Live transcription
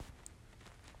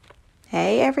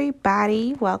Hey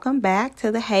everybody, welcome back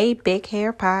to the Hey Big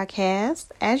Hair podcast.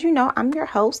 As you know, I'm your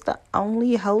host, the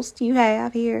only host you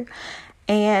have here,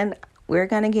 and we're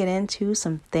going to get into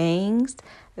some things,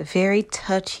 very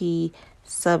touchy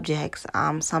subjects,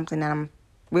 something that I'm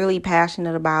really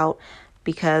passionate about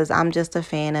because I'm just a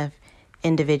fan of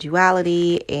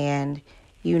individuality and,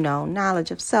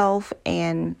 knowledge of self.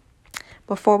 And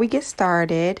before we get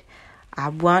started, I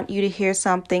want you to hear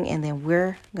something and then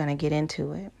we're going to get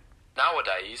into it.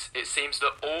 Nowadays, it seems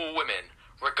that all women,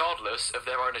 regardless of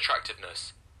their own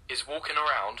attractiveness, is walking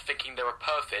around thinking they're a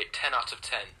perfect 10 out of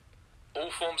 10.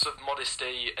 All forms of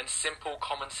modesty and simple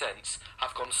common sense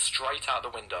have gone straight out the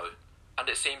window, and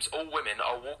it seems all women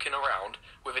are walking around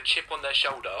with a chip on their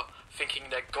shoulder thinking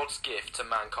they're God's gift to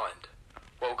mankind.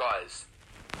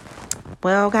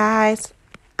 Well, guys,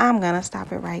 I'm going to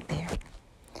stop it right there.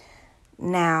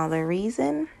 Now, the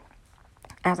reason,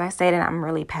 as I stated, I'm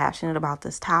really passionate about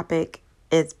this topic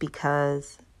is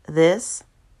because this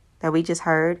that we just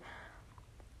heard,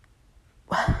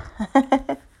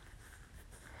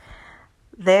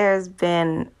 there's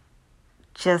been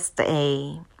just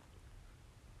a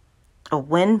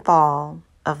windfall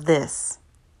of this,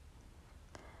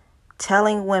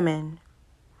 telling women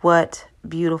what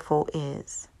beautiful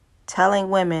is, telling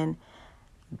women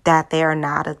that they're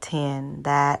not a 10,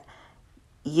 that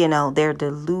they're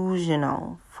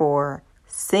delusional for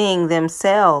seeing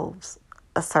themselves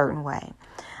a certain way.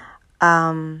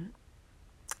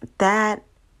 That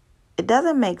it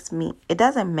doesn't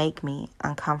make me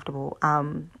uncomfortable.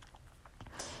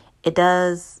 It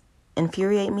does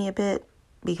infuriate me a bit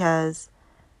because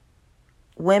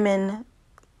women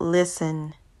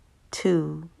listen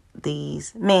to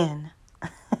these men.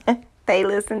 They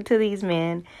listen to these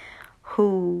men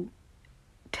who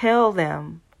tell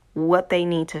them what they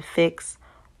need to fix,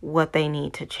 what they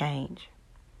need to change.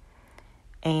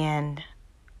 And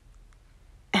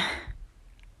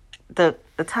the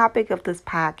topic of this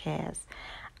podcast,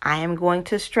 I am going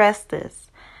to stress this.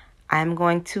 I am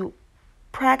going to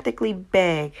practically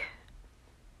beg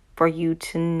for you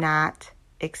to not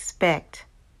expect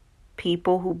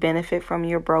people who benefit from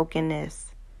your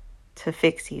brokenness to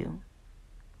fix you.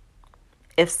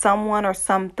 If someone or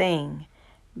something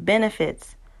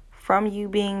benefits from you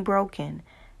being broken,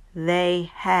 they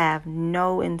have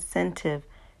no incentive,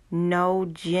 no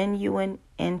genuine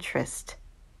interest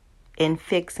in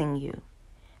fixing you.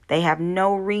 They have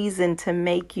no reason to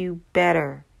make you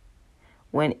better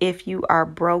when if you are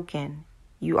broken,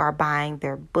 you are buying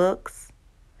their books,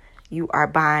 you are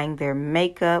buying their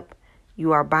makeup,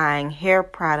 you are buying hair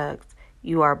products,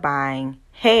 you are buying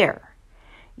hair,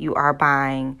 you are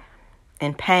buying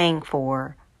and paying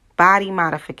for body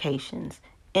modifications,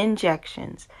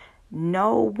 injections.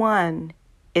 No one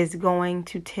is going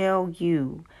to tell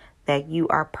you that you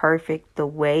are perfect the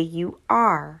way you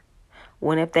are.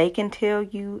 When if they can tell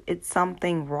you it's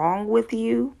something wrong with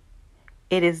you,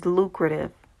 it is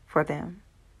lucrative for them.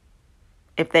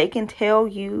 If they can tell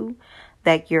you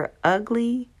that you're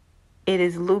ugly, it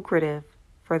is lucrative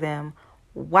for them.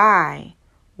 Why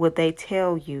would they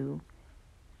tell you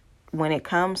when it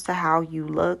comes to how you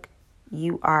look,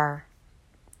 you are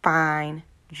fine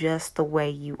just the way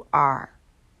you are?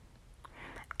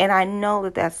 And I know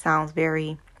that sounds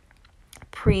very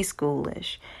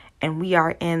preschoolish, and we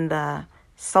are in the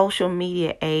social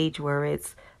media age where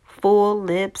it's full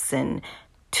lips and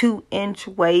 2-inch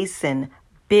waists and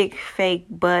big fake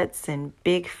butts and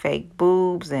big fake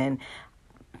boobs and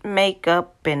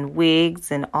makeup and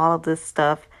wigs and all of this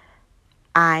stuff.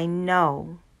 I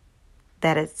know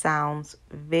that it sounds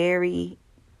very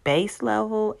base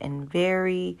level and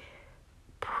very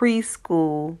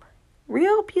preschool.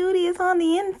 Real beauty is on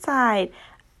the inside.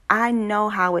 I know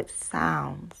how it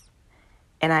sounds.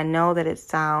 And I know that it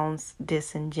sounds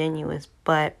disingenuous,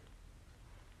 but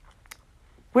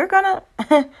we're gonna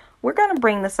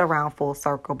bring this around full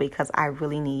circle because I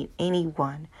really need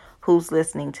anyone who's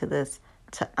listening to this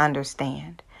to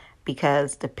understand.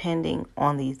 Because depending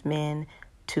on these men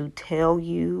to tell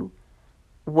you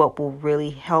what will really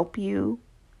help you,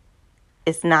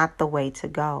 it's not the way to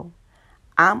go.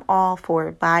 I'm all for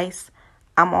advice.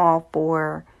 I'm all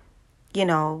for,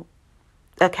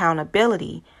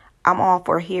 accountability. I'm all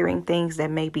for hearing things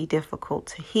that may be difficult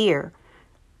to hear.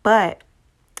 But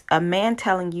a man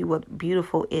telling you what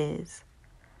beautiful is,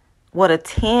 what a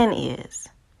 10 is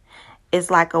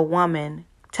like a woman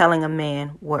telling a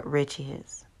man what rich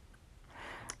is.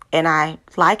 And I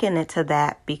liken it to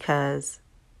that because,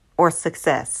 or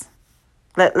success.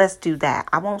 Let's do that.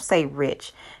 I won't say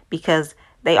rich because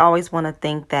they always want to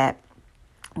think that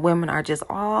women are just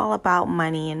all about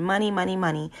money and money, money,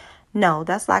 money. No,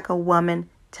 that's like a woman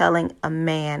telling a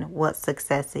man what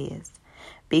success is.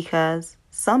 Because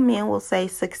some men will say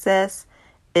success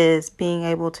is being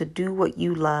able to do what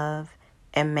you love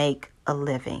and make a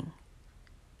living.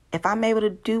 If I'm able to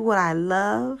do what I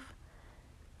love,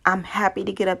 I'm happy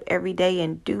to get up every day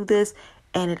and do this.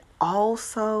 And it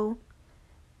also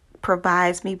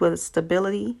provides me with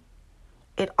stability.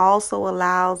 It also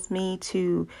allows me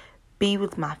to be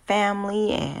with my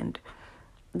family and,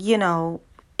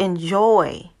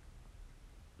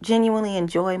 genuinely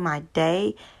enjoy my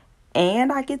day.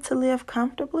 And I get to live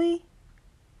comfortably.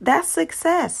 That's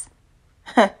success.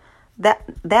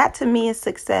 That to me is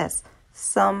success.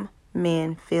 Some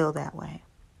men feel that way.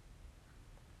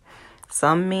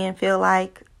 Some men feel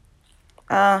like,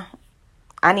 I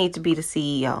need to be the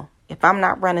CEO. If I'm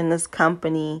not running this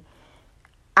company,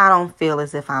 I don't feel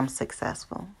as if I'm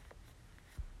successful.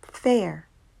 Fair.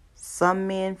 Some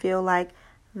men feel like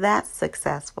that's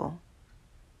successful.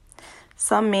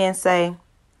 Some men say,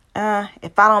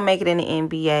 if I don't make it in the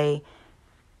NBA,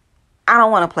 I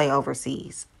don't want to play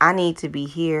overseas. I need to be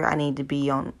here. I need to be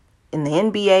in the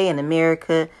NBA in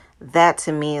America. That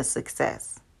to me is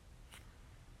success.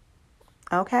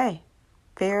 Okay,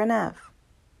 fair enough.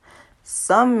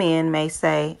 Some men may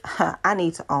say, I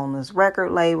need to own this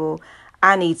record label.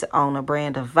 I need to own a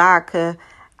brand of vodka.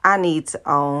 I need to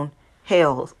own,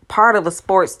 part of a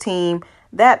sports team.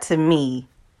 That to me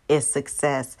is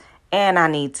success. And I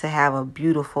need to have a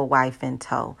beautiful wife in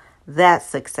tow. That's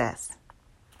success.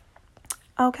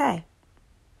 Okay.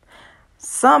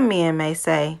 Some men may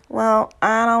say, well,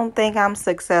 I don't think I'm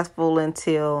successful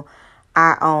until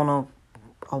I own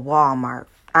a Walmart.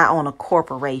 I own a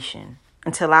corporation.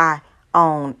 Until I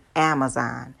own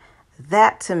Amazon.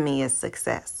 That to me is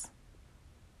success.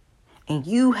 And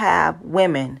you have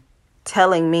women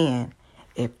telling men,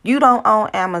 if you don't own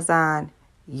Amazon,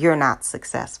 you're not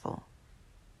successful.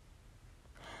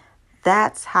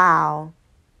 That's how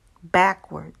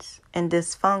backwards and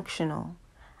dysfunctional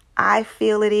I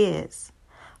feel it is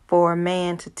for a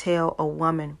man to tell a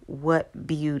woman what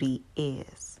beauty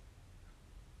is.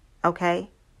 Okay?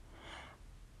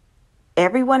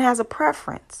 Everyone has a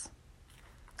preference.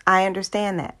 I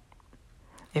understand that.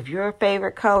 If your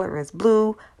favorite color is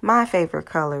blue, my favorite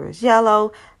color is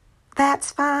yellow,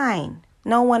 that's fine.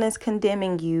 No one is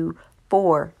condemning you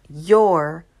for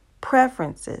your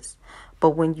preferences.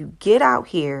 But when you get out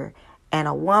here and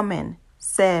a woman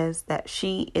says that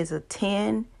she is a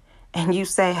 10 and you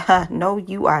say, no,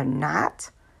 you are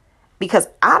not, because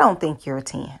I don't think you're a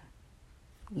 10.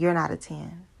 You're not a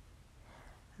 10.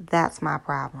 That's my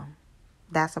problem.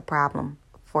 That's a problem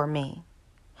for me.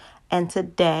 And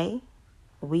today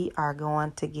we are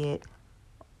going to get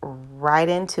right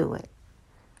into it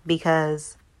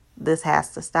because this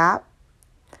has to stop.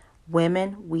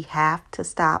 Women, we have to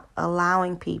stop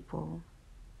allowing people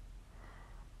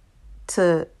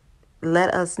to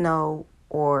let us know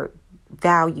or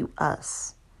value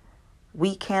us.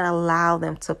 We can't allow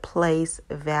them to place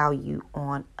value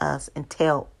on us and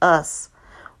tell us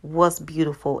what's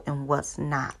beautiful and what's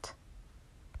not.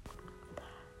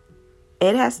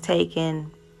 It has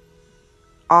taken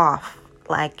off,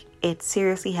 like it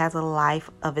seriously has a life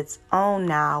of its own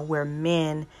now, where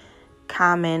men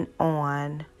comment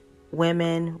on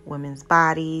women's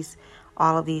bodies,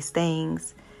 all of these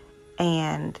things,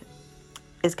 and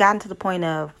it's gotten to the point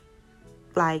of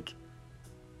like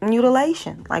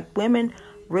mutilation. Like women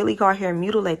really go out here and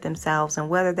mutilate themselves, and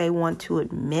whether they want to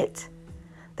admit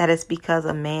that it's because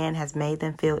a man has made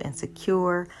them feel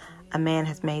insecure, a man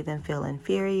has made them feel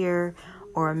inferior,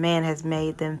 or a man has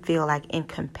made them feel like in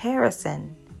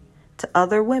comparison to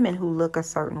other women who look a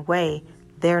certain way,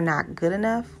 they're not good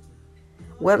enough.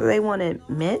 Whether they want to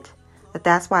admit that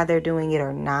that's why they're doing it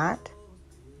or not,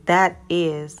 that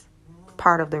is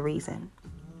part of the reason.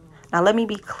 Now, let me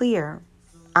be clear.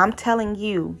 I'm telling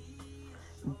you,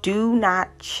 do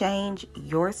not change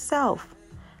yourself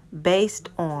based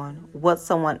on what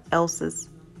someone else's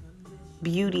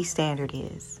beauty standard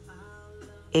is.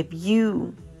 If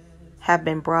you have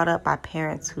been brought up by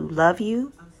parents who love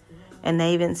you and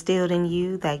they've instilled in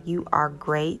you that you are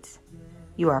great,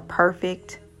 you are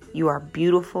perfect, you are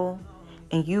beautiful,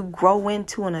 and you grow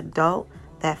into an adult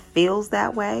that feels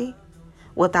that way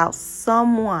without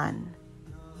someone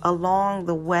along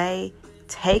the way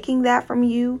taking that from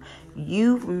you,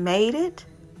 you've made it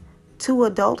to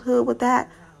adulthood with that.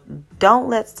 Don't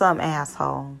let some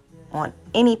asshole on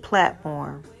any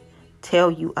platform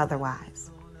tell you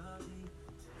otherwise.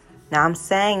 Now, I'm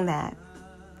saying that,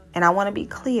 and I want to be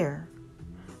clear.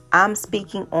 I'm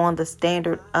speaking on the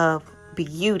standard of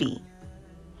beauty.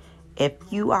 If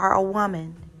you are a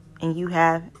woman and you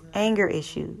have anger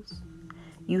issues,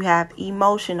 You have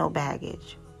emotional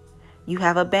baggage. You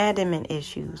have abandonment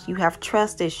issues. You have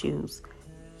trust issues.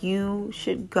 You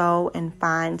should go and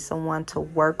find someone to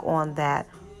work on that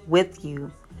with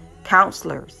you.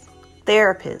 Counselors,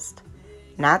 therapists,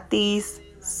 not these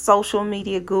social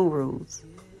media gurus,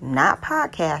 not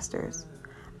podcasters.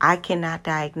 I cannot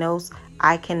diagnose.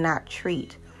 I cannot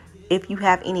treat. If you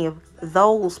have any of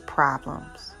those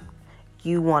problems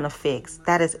you want to fix,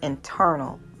 that is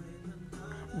internal.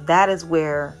 That is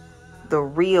where the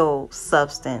real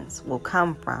substance will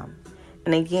come from.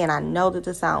 And again, I know that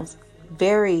this sounds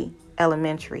very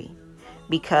elementary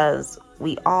because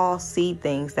we all see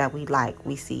things that we like.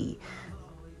 We see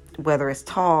whether it's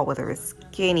tall, whether it's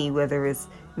skinny, whether it's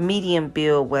medium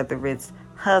build, whether it's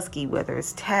husky, whether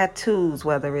it's tattoos,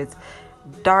 whether it's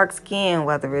dark skin,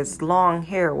 whether it's long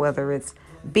hair, whether it's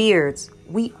beards.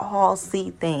 We all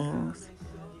see things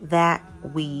that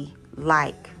we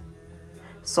like.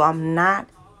 So I'm not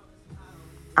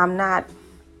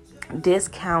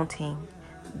discounting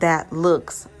that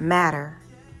looks matter,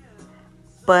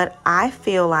 but I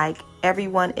feel like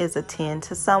everyone is a 10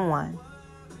 to someone.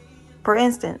 For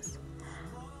instance,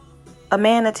 a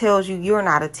man that tells you you're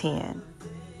not a 10,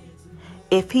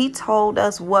 if he told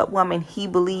us what woman he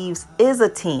believes is a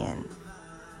 10,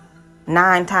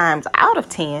 9 times out of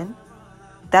 10,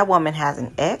 that woman has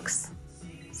an ex.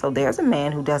 So there's a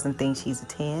man who doesn't think she's a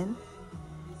 10.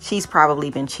 She's probably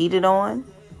been cheated on.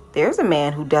 There's a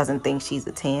man who doesn't think she's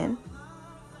a 10.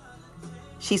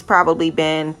 She's probably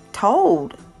been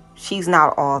told she's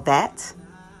not all that.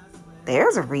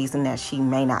 There's a reason that she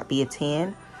may not be a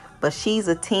 10, but she's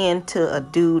a 10 to a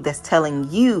dude that's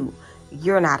telling you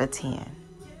you're not a 10.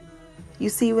 You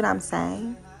see what I'm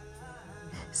saying?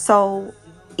 So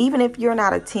even if you're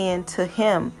not a 10 to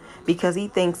him because he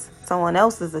thinks someone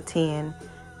else is a 10,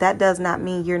 that does not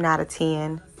mean you're not a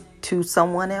 10 to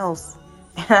someone else.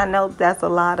 And I know that's a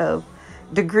lot of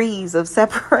degrees of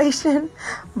separation,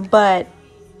 but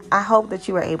I hope that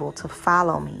you are able to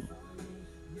follow me.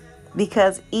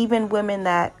 Because even women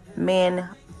that men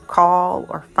call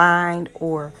or find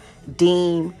or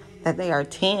deem that they are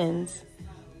 10s,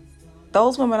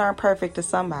 those women aren't perfect to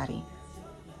somebody.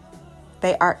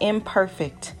 They are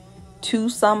imperfect to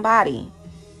somebody.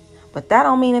 But that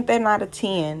don't mean that they're not a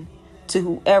 10 to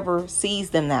whoever sees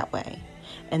them that way.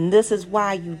 And this is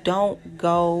why you don't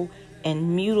go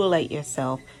and mutilate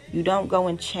yourself. You don't go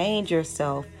and change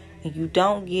yourself. And you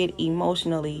don't get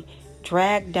emotionally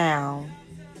dragged down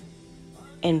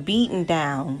and beaten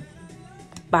down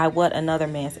by what another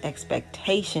man's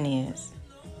expectation is.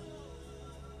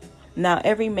 Now,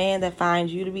 every man that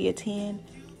finds you to be a 10,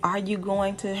 are you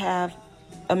going to have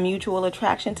a mutual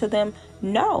attraction to them?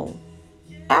 No,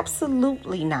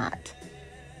 absolutely not.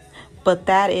 But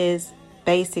that is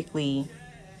basically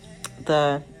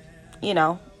the,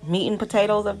 meat and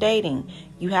potatoes of dating.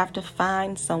 You have to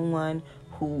find someone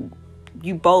who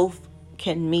you both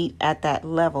can meet at that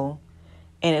level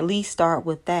and at least start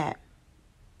with that.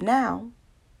 Now,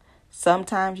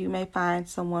 sometimes you may find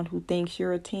someone who thinks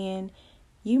you're a 10.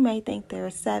 You may think they're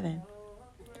a 7.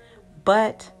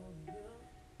 But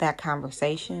that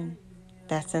conversation,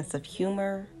 that sense of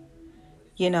humor,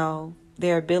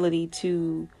 their ability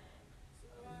to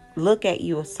look at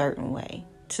you a certain way,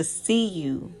 to see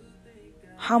you,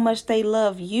 how much they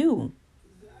love you,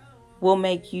 will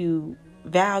make you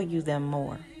value them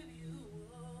more.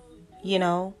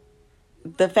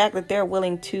 The fact that they're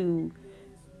willing to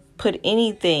put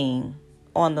anything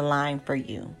on the line for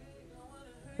you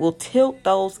will tilt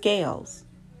those scales.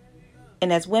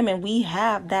 And as women, we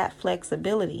have that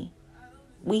flexibility.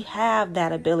 We have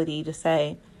that ability to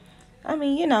say,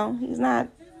 he's not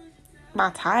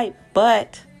my type,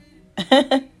 but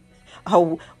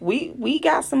we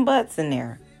got some butts in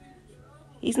there.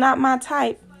 He's not my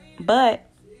type, but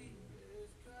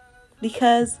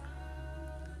because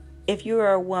if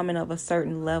you're a woman of a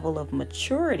certain level of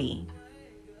maturity,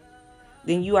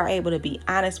 then you are able to be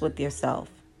honest with yourself.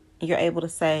 You're able to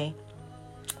say,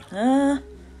 all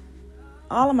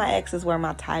of my exes were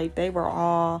my type. They were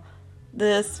all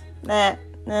this, that,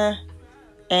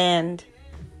 and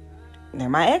they're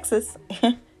my exes,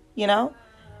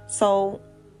 So,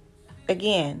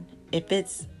 again, if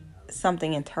it's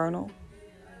something internal,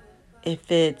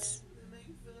 if it's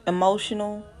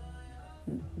emotional,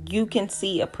 you can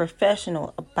see a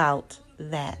professional about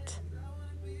that.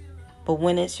 But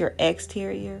when it's your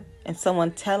exterior and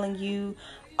someone telling you,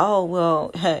 oh,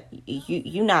 well,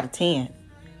 you're not a 10.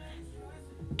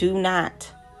 Do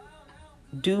not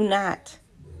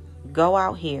go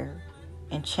out here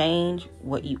and change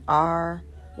what you are,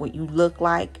 what you look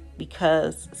like,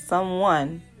 because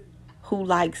someone who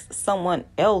likes someone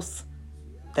else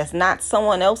that's not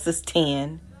someone else's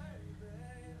 10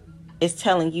 is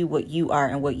telling you what you are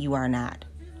and what you are not.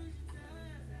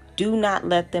 Do not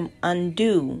let them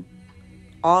undo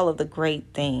all of the great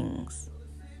things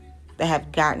that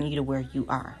have gotten you to where you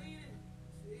are.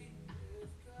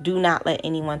 Do not let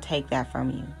anyone take that from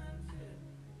you.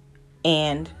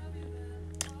 And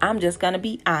I'm just going to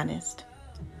be honest.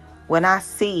 When I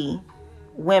see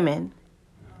women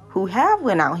who have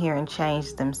went out here and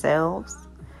changed themselves,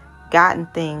 gotten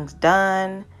things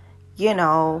done,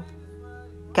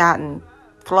 gotten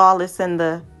flawless in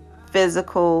the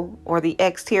physical or the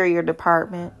exterior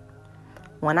department,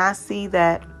 when I see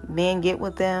that men get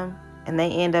with them and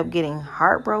they end up getting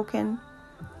heartbroken,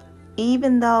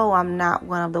 even though I'm not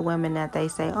one of the women that they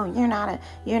say, oh, you're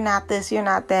not this, you're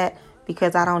not that,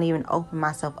 because I don't even open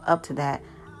myself up to that,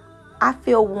 I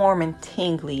feel warm and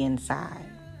tingly inside.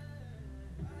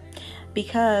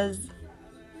 Because,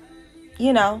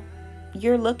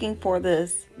 you're looking for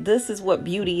this. This is what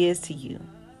beauty is to you.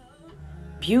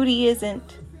 Beauty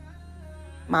isn't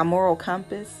my moral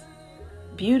compass.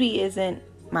 Beauty isn't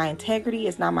my integrity.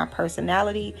 It's not my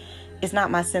personality. It's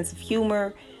not my sense of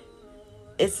humor.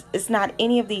 It's not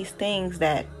any of these things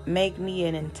that make me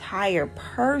an entire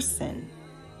person.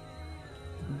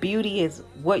 Beauty is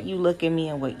what you look at me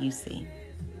and what you see.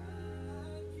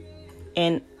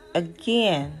 And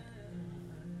again,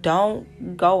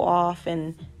 don't go off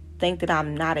and think that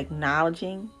I'm not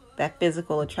acknowledging that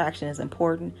physical attraction is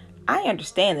important. I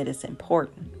understand that it's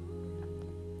important.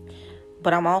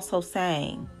 But I'm also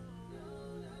saying,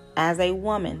 as a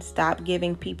woman, stop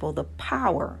giving people the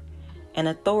power and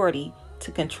authority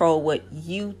to control what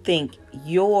you think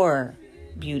your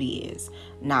beauty is.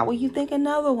 Not what you think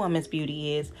another woman's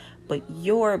beauty is, but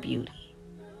your beauty.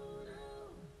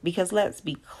 Because let's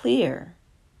be clear,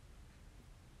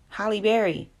 Halle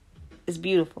Berry is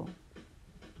beautiful.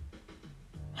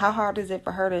 How hard is it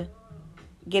for her to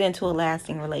get into a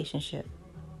lasting relationship?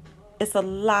 It's a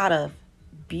lot of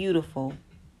beautiful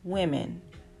women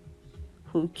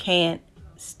who can't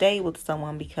stay with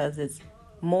someone because it's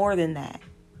more than that.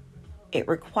 It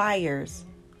requires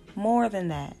more than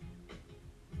that.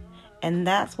 And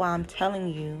that's why I'm telling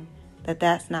you that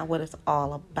that's not what it's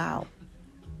all about.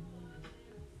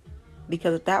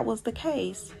 Because if that was the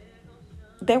case,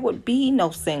 there would be no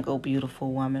single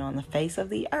beautiful woman on the face of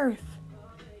the earth.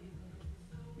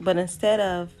 But instead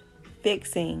of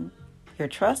fixing your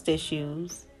trust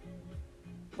issues,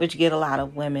 which get a lot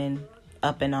of women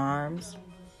up in arms,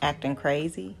 acting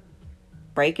crazy,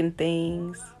 breaking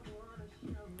things,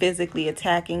 physically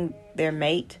attacking their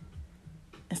mate,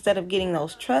 instead of getting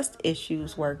those trust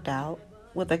issues worked out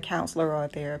with a counselor or a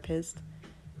therapist,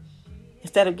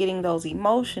 instead of getting those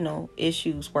emotional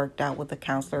issues worked out with a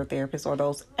counselor or therapist, or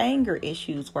those anger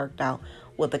issues worked out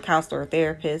with a counselor or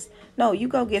therapist, no, you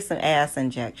go get some ass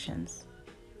injections.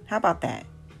 How about that?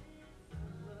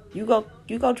 You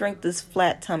go drink this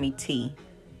flat tummy tea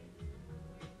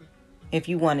if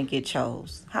you want to get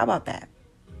chose. How about that?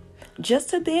 Just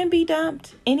to then be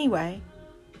dumped anyway.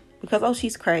 Because, oh,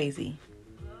 she's crazy.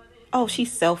 Oh,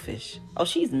 she's selfish. Oh,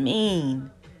 she's mean.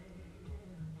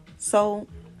 So,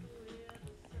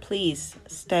 please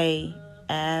stay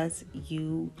as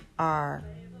you are.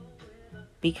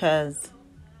 Because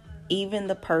even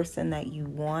the person that you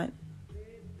want,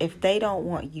 if they don't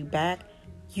want you back,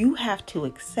 you have to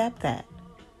accept that.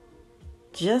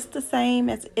 Just the same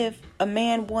as if a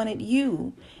man wanted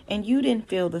you and you didn't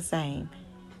feel the same.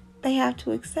 They have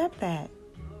to accept that.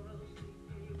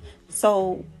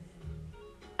 So,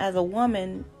 as a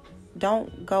woman,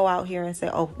 don't go out here and say,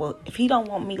 oh, well, if he don't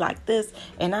want me like this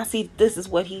and I see this is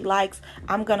what he likes,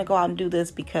 I'm going to go out and do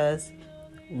this. Because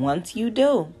once you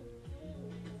do,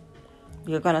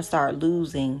 you're going to start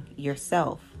losing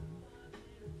yourself.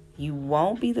 You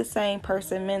won't be the same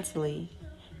person mentally,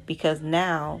 because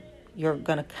now you're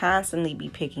going to constantly be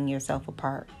picking yourself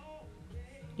apart.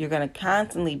 You're going to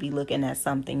constantly be looking at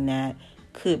something that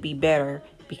could be better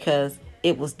because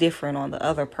it was different on the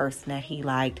other person that he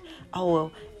liked.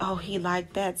 Oh, he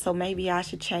liked that, so maybe I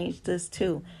should change this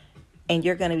too. And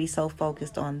you're going to be so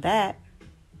focused on that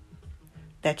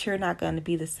you're not going to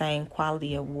be the same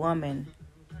quality of woman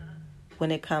when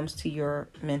it comes to your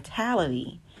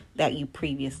mentality that you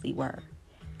previously were.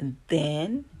 And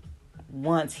then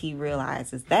once he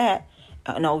realizes that,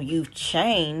 no, you've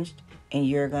changed, and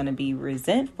you're going to be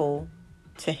resentful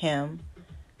to him.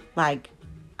 Like,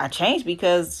 I changed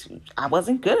because I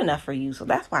wasn't good enough for you, so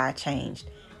that's why I changed.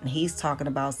 And he's talking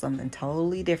about something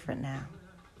totally different now.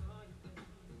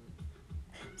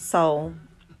 So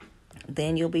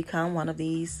then you'll become one of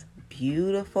these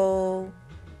beautiful,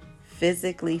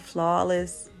 physically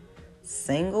flawless,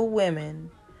 single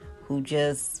women who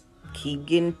just keep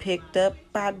getting picked up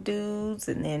by dudes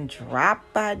and then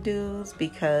dropped by dudes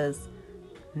because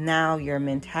now your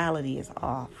mentality is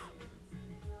off.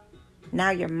 Now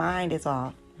your mind is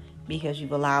off because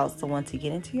you've allowed someone to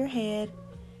get into your head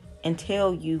and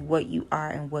tell you what you are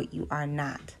and what you are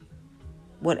not.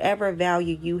 Whatever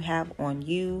value you have on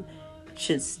you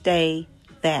should stay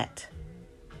that.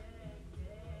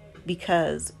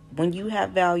 Because when you have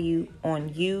value on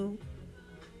you,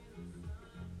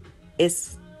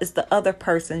 it's the other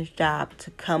person's job to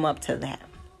come up to that.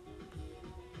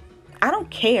 I don't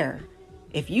care.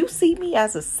 If you see me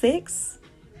as a 6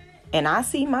 and I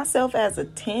see myself as a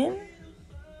 10,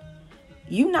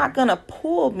 you're not going to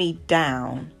pull me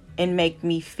down and make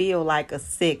me feel like a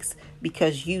 6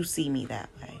 because you see me that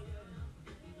way.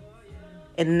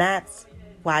 And that's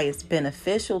why it's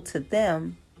beneficial to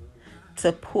them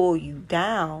to pull you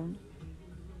down,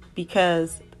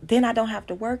 because then I don't have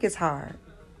to work as hard.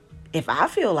 If I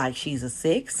feel like she's a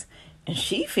 6 and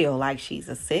she feel like she's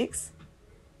a 6,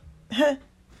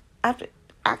 I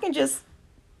can just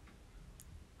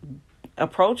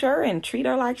approach her and treat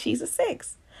her like she's a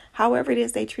 6. However it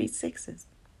is they treat 6s.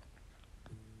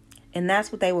 And that's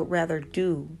what they would rather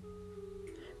do.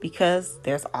 Because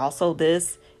there's also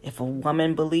this, if a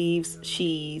woman believes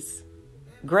she's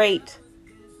great,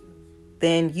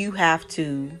 then you have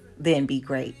to then be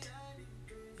great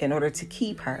in order to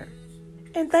keep her.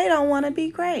 And they don't want to be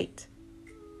great.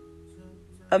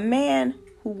 A man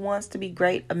who wants to be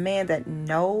great, a man that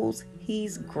knows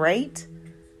he's great,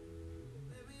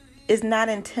 is not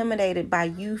intimidated by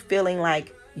you feeling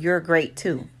like you're great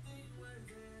too.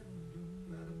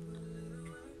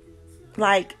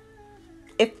 Like,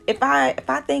 if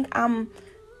I think I'm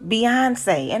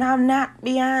Beyonce and I'm not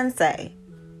Beyonce,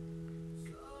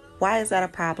 why is that a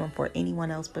problem for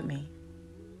anyone else but me?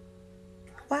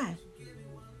 Why?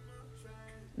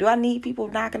 Do I need people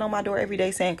knocking on my door every day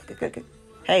saying,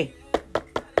 hey,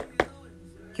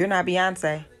 you're not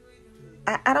Beyonce?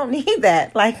 I don't need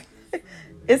that. Like,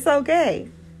 it's okay.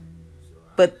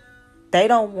 But they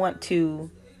don't want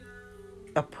to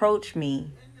approach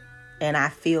me and I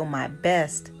feel my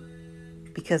best,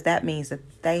 because that means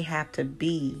that they have to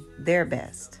be their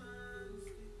best.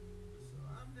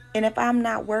 And if I'm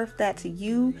not worth that to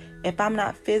you, if I'm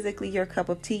not physically your cup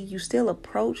of tea, you still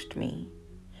approached me.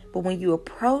 But when you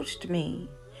approached me,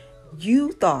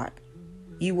 you thought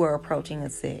you were approaching a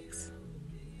 6.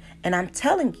 And I'm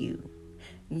telling you,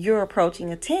 you're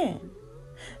approaching a 10.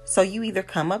 So you either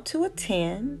come up to a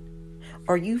 10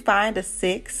 or you find a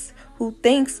 6 who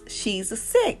thinks she's a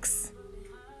 6.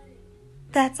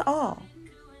 That's all.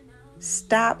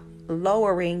 Stop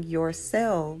lowering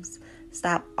yourselves.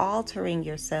 Stop altering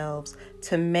yourselves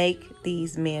to make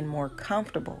these men more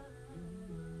comfortable.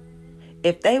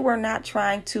 If they were not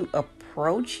trying to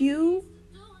approach you,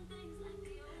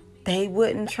 they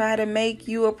wouldn't try to make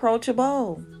you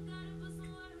approachable.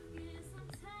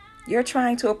 You're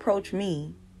trying to approach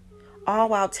me, all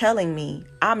while telling me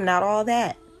I'm not all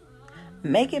that.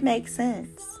 Make it make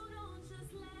sense.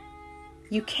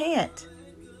 You can't.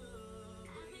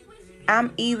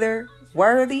 I'm either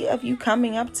worthy of you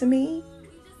coming up to me,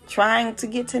 trying to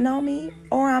get to know me,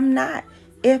 or I'm not.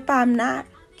 If I'm not,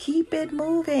 keep it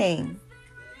moving.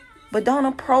 But don't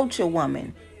approach a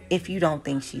woman if you don't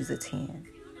think she's a 10.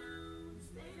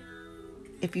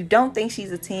 If you don't think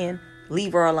she's a 10,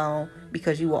 leave her alone,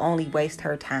 because you will only waste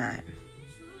her time.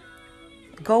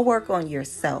 Go work on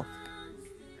yourself.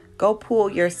 Go pull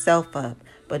yourself up.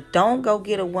 But don't go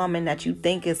get a woman that you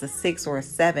think is a 6 or a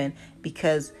 7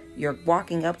 because you're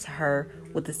walking up to her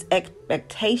with this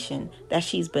expectation that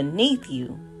she's beneath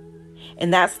you.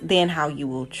 And that's then how you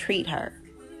will treat her.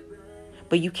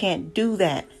 But you can't do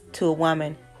that to a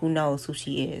woman who knows who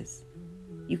she is.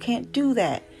 You can't do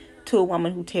that to a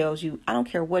woman who tells you, I don't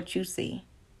care what you see.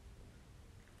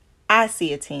 I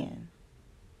see a 10.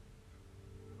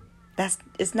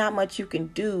 It's not much you can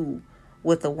do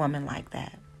with a woman like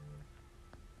that.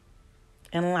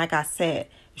 And like I said,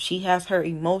 if she has her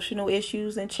emotional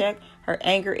issues in check, her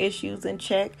anger issues in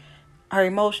check, her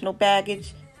emotional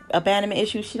baggage, abandonment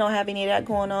issues, she don't have any of that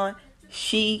going on,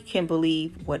 she can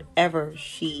believe whatever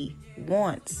she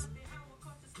wants.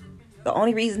 The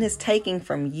only reason it's taking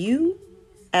from you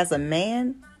as a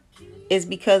man is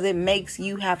because it makes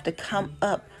you have to come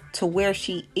up to where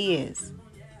she is.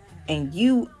 And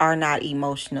you are not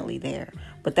emotionally there.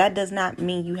 But that does not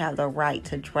mean you have the right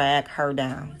to drag her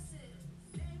down.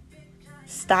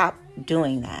 Stop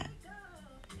doing that.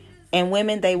 And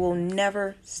women, they will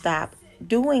never stop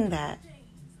doing that.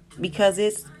 Because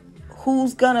it's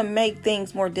who's going to make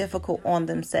things more difficult on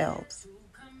themselves.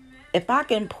 If I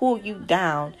can pull you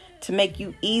down to make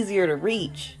you easier to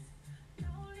reach.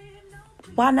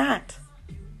 Why not?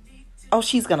 Oh,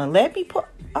 she's going to let me put...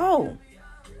 Oh.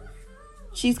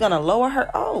 She's going to lower her...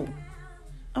 Oh.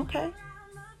 Okay.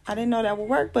 I didn't know that would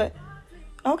work, but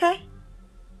okay.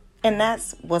 And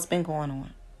that's what's been going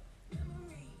on.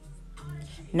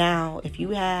 Now, if you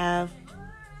have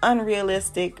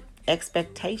unrealistic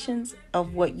expectations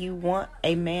of what you want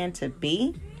a man to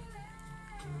be,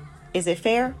 is it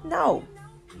fair? No.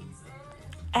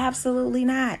 Absolutely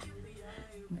not.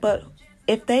 But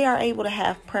if they are able to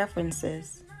have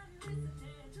preferences,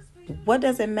 what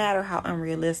does it matter how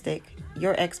unrealistic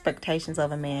your expectations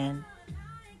of a man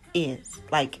is?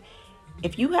 Like,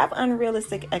 if you have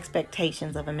unrealistic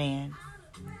expectations of a man,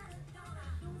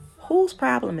 whose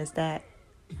problem is that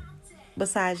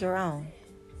besides your own?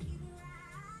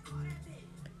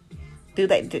 Do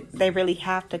they really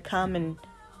have to come and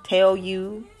tell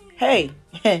you, hey,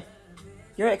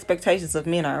 your expectations of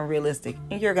men are unrealistic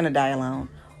and you're going to die alone?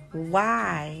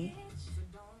 Why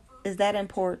is that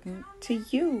important to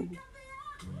you?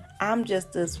 I'm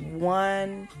just this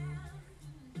one,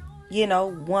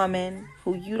 woman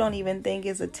who you don't even think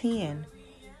is a 10.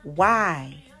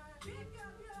 Why?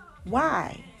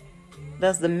 Why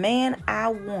does the man I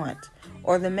want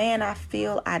or the man I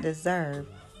feel I deserve,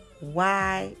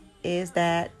 why is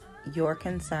that your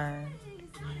concern?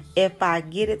 If I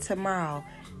get it tomorrow,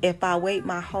 if I wait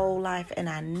my whole life and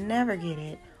I never get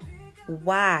it,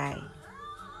 why?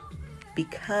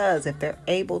 Because if they're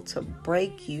able to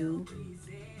break you,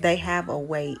 they have a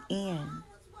way in.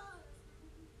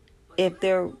 If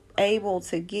they're able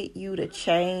to get you to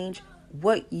change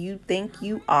what you think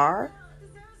you are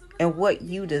and what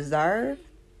you deserve,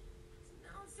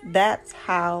 that's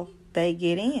how they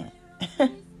get in.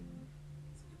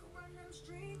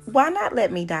 Why not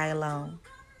let me die alone?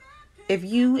 If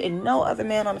you and no other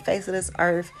man on the face of this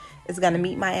earth is going to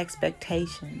meet my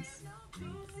expectations,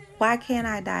 why can't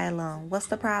I die alone? What's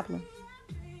the problem?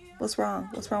 What's wrong?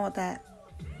 What's wrong with that?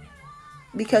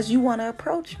 Because you want to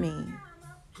approach me.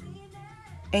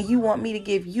 And you want me to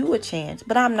give you a chance.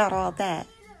 But I'm not all that.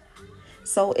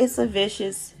 So it's a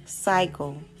vicious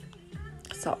cycle.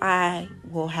 So I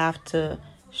will have to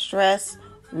stress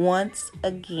once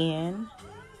again.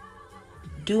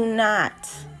 Do not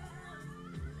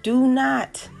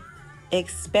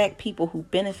expect people who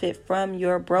benefit from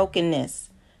your brokenness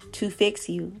to fix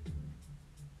you.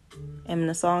 And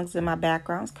the songs in my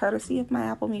background is courtesy of my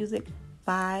Apple Music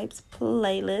Vibes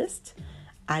playlist.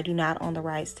 I do not own the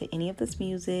rights to any of this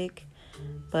music,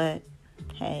 but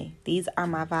hey, these are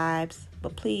my vibes.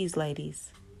 But please,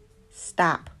 ladies,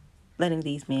 stop letting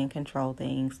these men control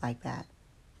things like that.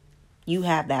 You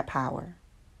have that power.